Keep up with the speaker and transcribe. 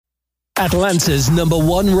Atlanta's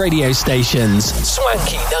 #1 radio stations,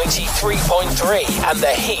 Swanky 93.3 and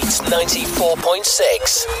The Heat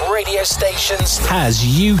 94.6 radio stations, has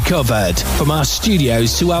you covered. From our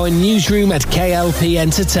studios to our newsroom at KLP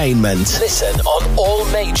Entertainment. Listen on all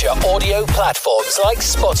major audio platforms like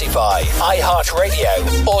Spotify,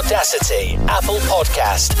 iHeartRadio, Audacity, Apple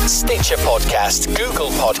Podcast, Stitcher Podcast,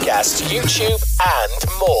 Google Podcast, YouTube,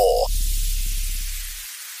 and more.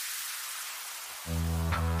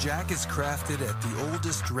 Jack is crafted at the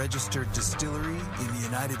oldest registered distillery in the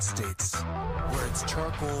United States, where it's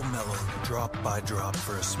charcoal mellowed drop by drop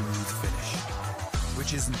for a smooth finish.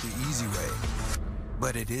 Which isn't the easy way,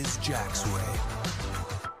 but it is Jack's way.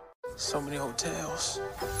 So many hotels.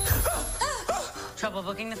 Trouble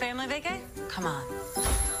booking the family vacay? Come on.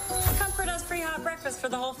 Comfort us free hot breakfast for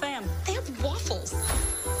the whole fam. They have waffles.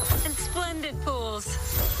 And splendid pools.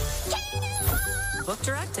 Book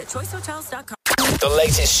direct at choicehotels.com. The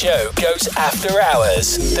latest show goes after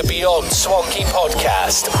hours. The Beyond Swanky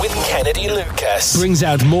podcast with Kennedy Lucas brings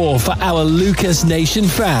out more for our Lucas Nation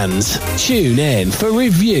fans. Tune in for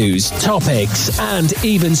reviews, topics, and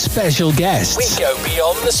even special guests. We go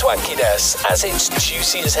beyond the swankiness as it's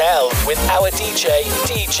juicy as hell with our DJ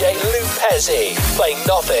Lou Pezzi, playing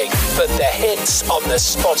nothing but the hits on the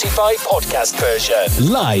Spotify podcast version.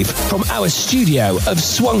 Live from our studio of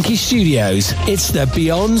Swanky Studios, it's the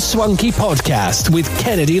Beyond Swanky podcast with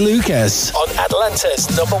Kennedy Lucas on Atlanta's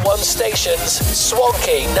 #1 stations,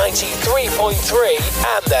 Swanky 93.3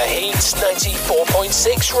 and the Heat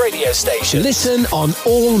 94.6 radio station. Listen on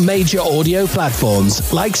all major audio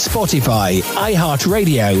platforms like Spotify,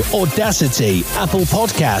 iHeartRadio, Audacity, Apple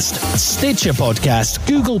Podcast, Stitcher Podcast,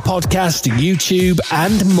 Google Podcast, YouTube,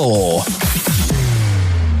 and more.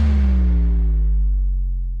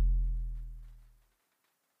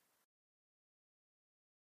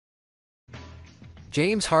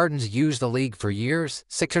 James Harden's used the league for years.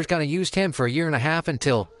 Sixers kind of used him for a year and a half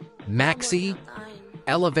until Maxey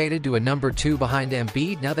elevated to a #2 behind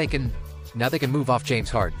Embiid. Now they can move off James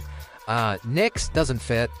Harden. Knicks doesn't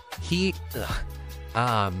fit. Heat,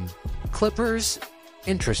 Clippers,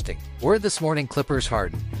 interesting. Word this morning, Clippers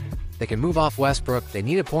Harden. They can move off Westbrook. They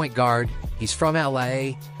need a point guard. He's from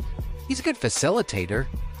LA. He's a good facilitator.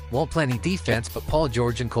 Won't play any defense, but Paul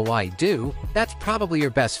George and Kawhi do. That's probably your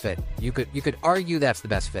best fit. You could argue that's the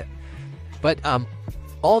best fit. But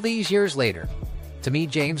all these years later, to me,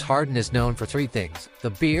 James Harden is known for three things: the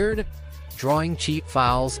beard, drawing cheap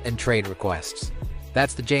fouls, and trade requests.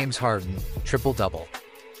 That's the James Harden triple-double.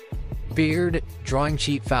 Beard, drawing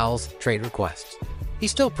cheap fouls, trade requests. He's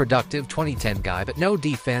still productive, 2010 guy, but no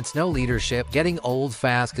defense, no leadership, getting old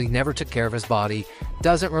fast because he never took care of his body,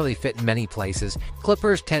 doesn't really fit in many places.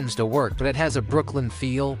 Clippers tends to work, but it has a Brooklyn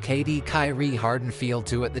feel, KD, Kyrie, Harden feel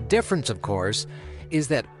to it. The difference, of course, is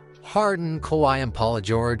that Harden, Kawhi, and Paul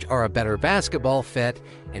George are a better basketball fit,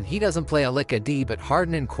 and he doesn't play a lick of D, but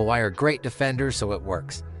Harden and Kawhi are great defenders, so it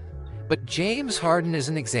works. But James Harden is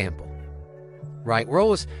an example. Right, we're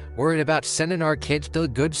always worried about sending our kids to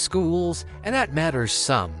good schools, and that matters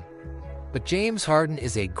some. But James Harden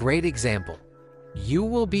is a great example. You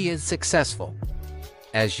will be as successful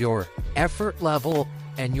as your effort level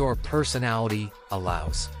and your personality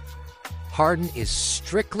allows. Harden is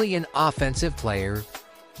strictly an offensive player.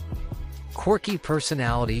 Quirky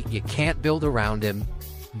personality, you can't build around him.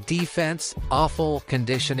 Defense, awful.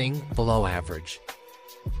 Conditioning, below average.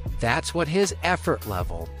 That's what his effort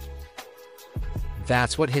level,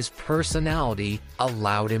 that's what his personality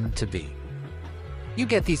allowed him to be. You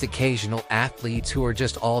get these occasional athletes who are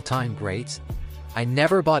just all-time greats. I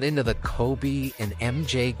never bought into the Kobe and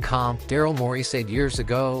MJ comp. Daryl Morey said years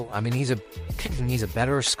ago, I mean, he's a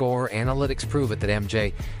better scorer. Analytics prove it that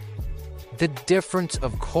MJ. The difference,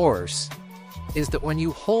 of course, is that when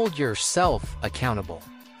you hold yourself accountable,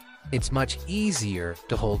 it's much easier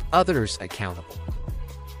to hold others accountable.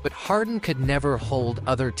 But Harden could never hold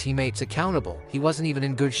other teammates accountable. He wasn't even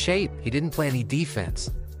in good shape. He didn't play any defense.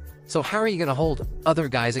 So how are you going to hold other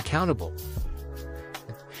guys accountable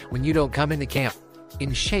when you don't come into camp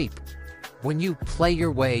in shape? When you play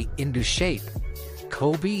your way into shape?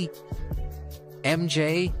 Kobe,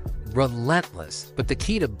 MJ, relentless. But the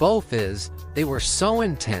key to both is they were so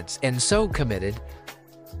intense and so committed,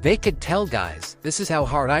 they could tell guys, this is how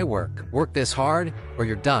hard I work. Work this hard or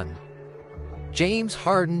you're done. James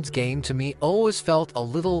Harden's game, to me, always felt a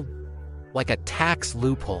little like a tax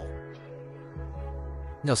loophole.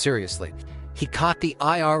 No, seriously. He caught the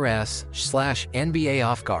IRS/NBA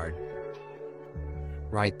off guard.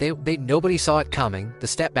 Right? Nobody saw it coming, the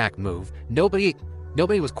step back move. Nobody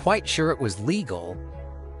was quite sure it was legal.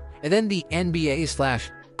 And then the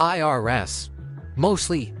NBA/IRS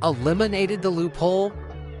mostly eliminated the loophole,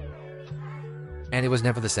 and it was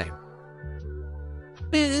never the same.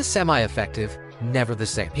 It is semi-effective, never the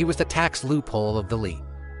same. He was the tax loophole of the league.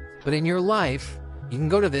 But in your life, you can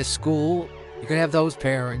go to this school, you can have those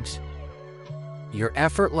parents, your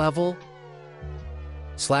effort level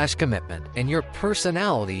 / commitment, and your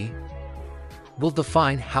personality will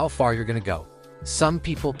define how far you're going to go. Some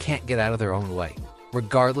people can't get out of their own way,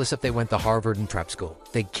 regardless if they went to Harvard and prep school.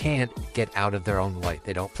 They can't get out of their own way.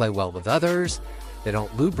 They don't play well with others. They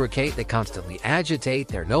don't lubricate. They constantly agitate.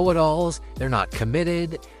 They're know-it-alls. They're not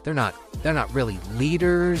committed. They're not really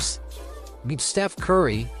leaders. I mean, Steph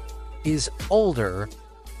Curry is older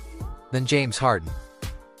than James Harden,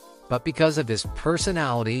 but because of his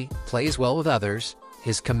personality, plays well with others,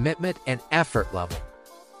 his commitment and effort level,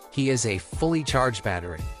 he is a fully charged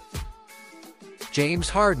battery. James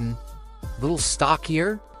Harden, a little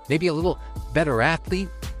stockier, maybe a little better athlete,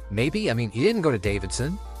 maybe. I mean, he didn't go to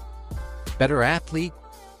Davidson. Better athlete,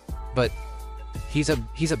 but he's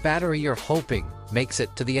a battery you're hoping makes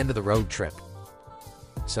it to the end of the road trip.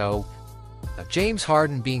 So, James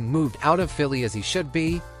Harden being moved out of Philly as he should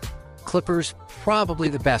be, Clippers probably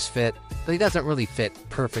the best fit, but he doesn't really fit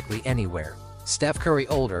perfectly anywhere. Steph Curry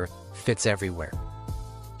older fits everywhere.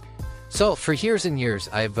 So for years and years,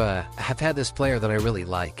 have had this player that I really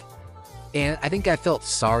like, and I think I felt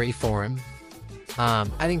sorry for him.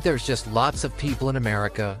 I think there's just lots of people in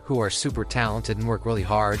America who are super talented and work really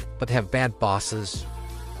hard, but they have bad bosses.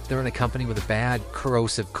 They're in a company with a bad,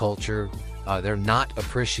 corrosive culture. They're not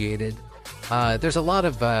appreciated. There's a lot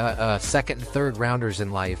of second and third rounders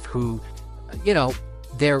in life who,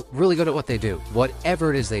 they're really good at what they do,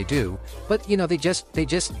 whatever it is they do. But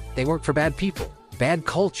they work for bad people, bad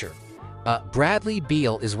culture. Bradley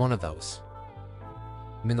Beal is one of those.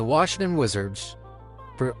 I mean, the Washington Wizards,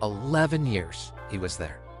 for 11 years, he was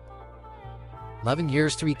there. 11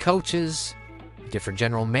 years, 3 coaches, different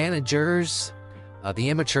general managers, the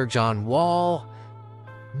immature John Wall,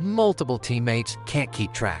 multiple teammates, can't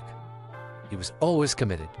keep track. He was always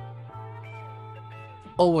committed,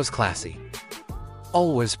 always classy,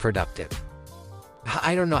 always productive.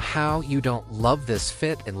 I don't know how you don't love this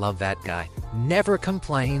fit and love that guy. Never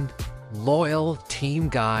complained, loyal team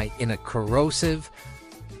guy in a corrosive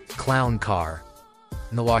clown car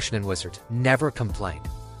in the Washington Wizards. Never complained.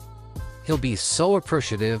 He'll be so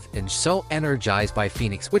appreciative and so energized by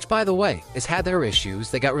Phoenix, which, by the way, has had their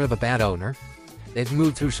issues. They got rid of a bad owner. They've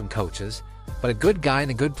moved through some coaches. But a good guy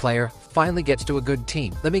and a good player finally gets to a good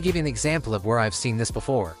team. Let me give you an example of where I've seen this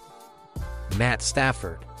before. Matt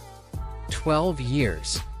Stafford. 12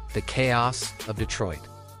 years, the chaos of Detroit.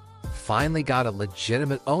 Finally got a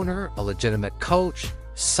legitimate owner, a legitimate coach,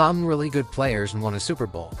 some really good players, and won a Super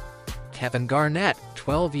Bowl. Kevin Garnett,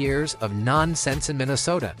 12 years of nonsense in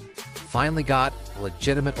Minnesota. Finally got a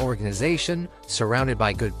legitimate organization, surrounded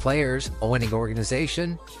by good players, a winning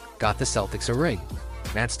organization, got the Celtics a ring.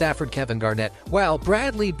 Matt Stafford, Kevin Garnett. Well,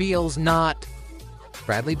 Bradley Beal's not.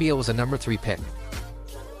 Bradley Beal was a number 3 pick.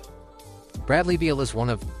 Bradley Beal is one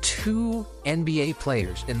of 2 NBA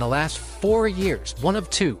players in the last 4 years, one of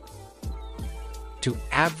 2, to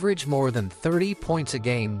average more than 30 points a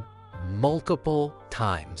game multiple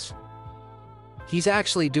times. He's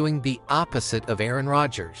actually doing the opposite of Aaron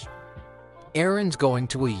Rodgers. Aaron's going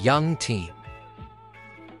to a young team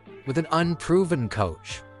with an unproven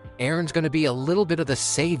coach. Aaron's going to be a little bit of the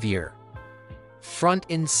savior, front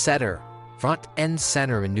and center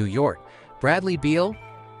in New York. Bradley Beal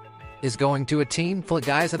is going to a team full of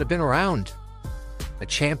guys that have been around, a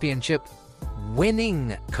championship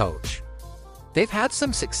winning coach. They've had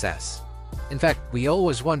some success. In fact, we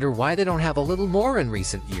always wonder why they don't have a little more in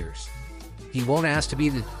recent years. He won't ask to be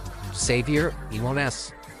the savior. He won't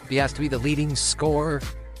be asked to be the leading scorer.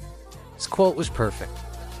 His quote was perfect.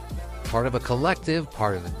 Part of a collective,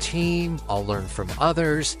 part of a team, I'll learn from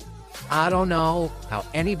others. I don't know how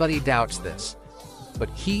anybody doubts this, but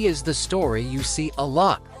he is the story you see a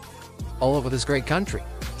lot all over this great country.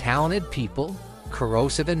 Talented people,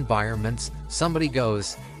 corrosive environments. Somebody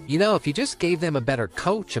goes, if you just gave them a better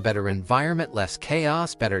coach, a better environment, less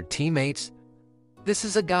chaos, better teammates. This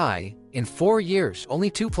is a guy, in 4 years, only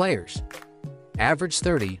 2 players, averaged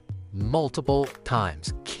 30 multiple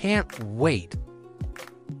times. Can't wait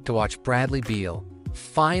to watch Bradley Beal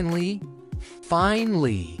finally,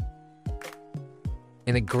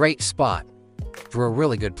 in a great spot for a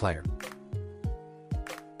really good player.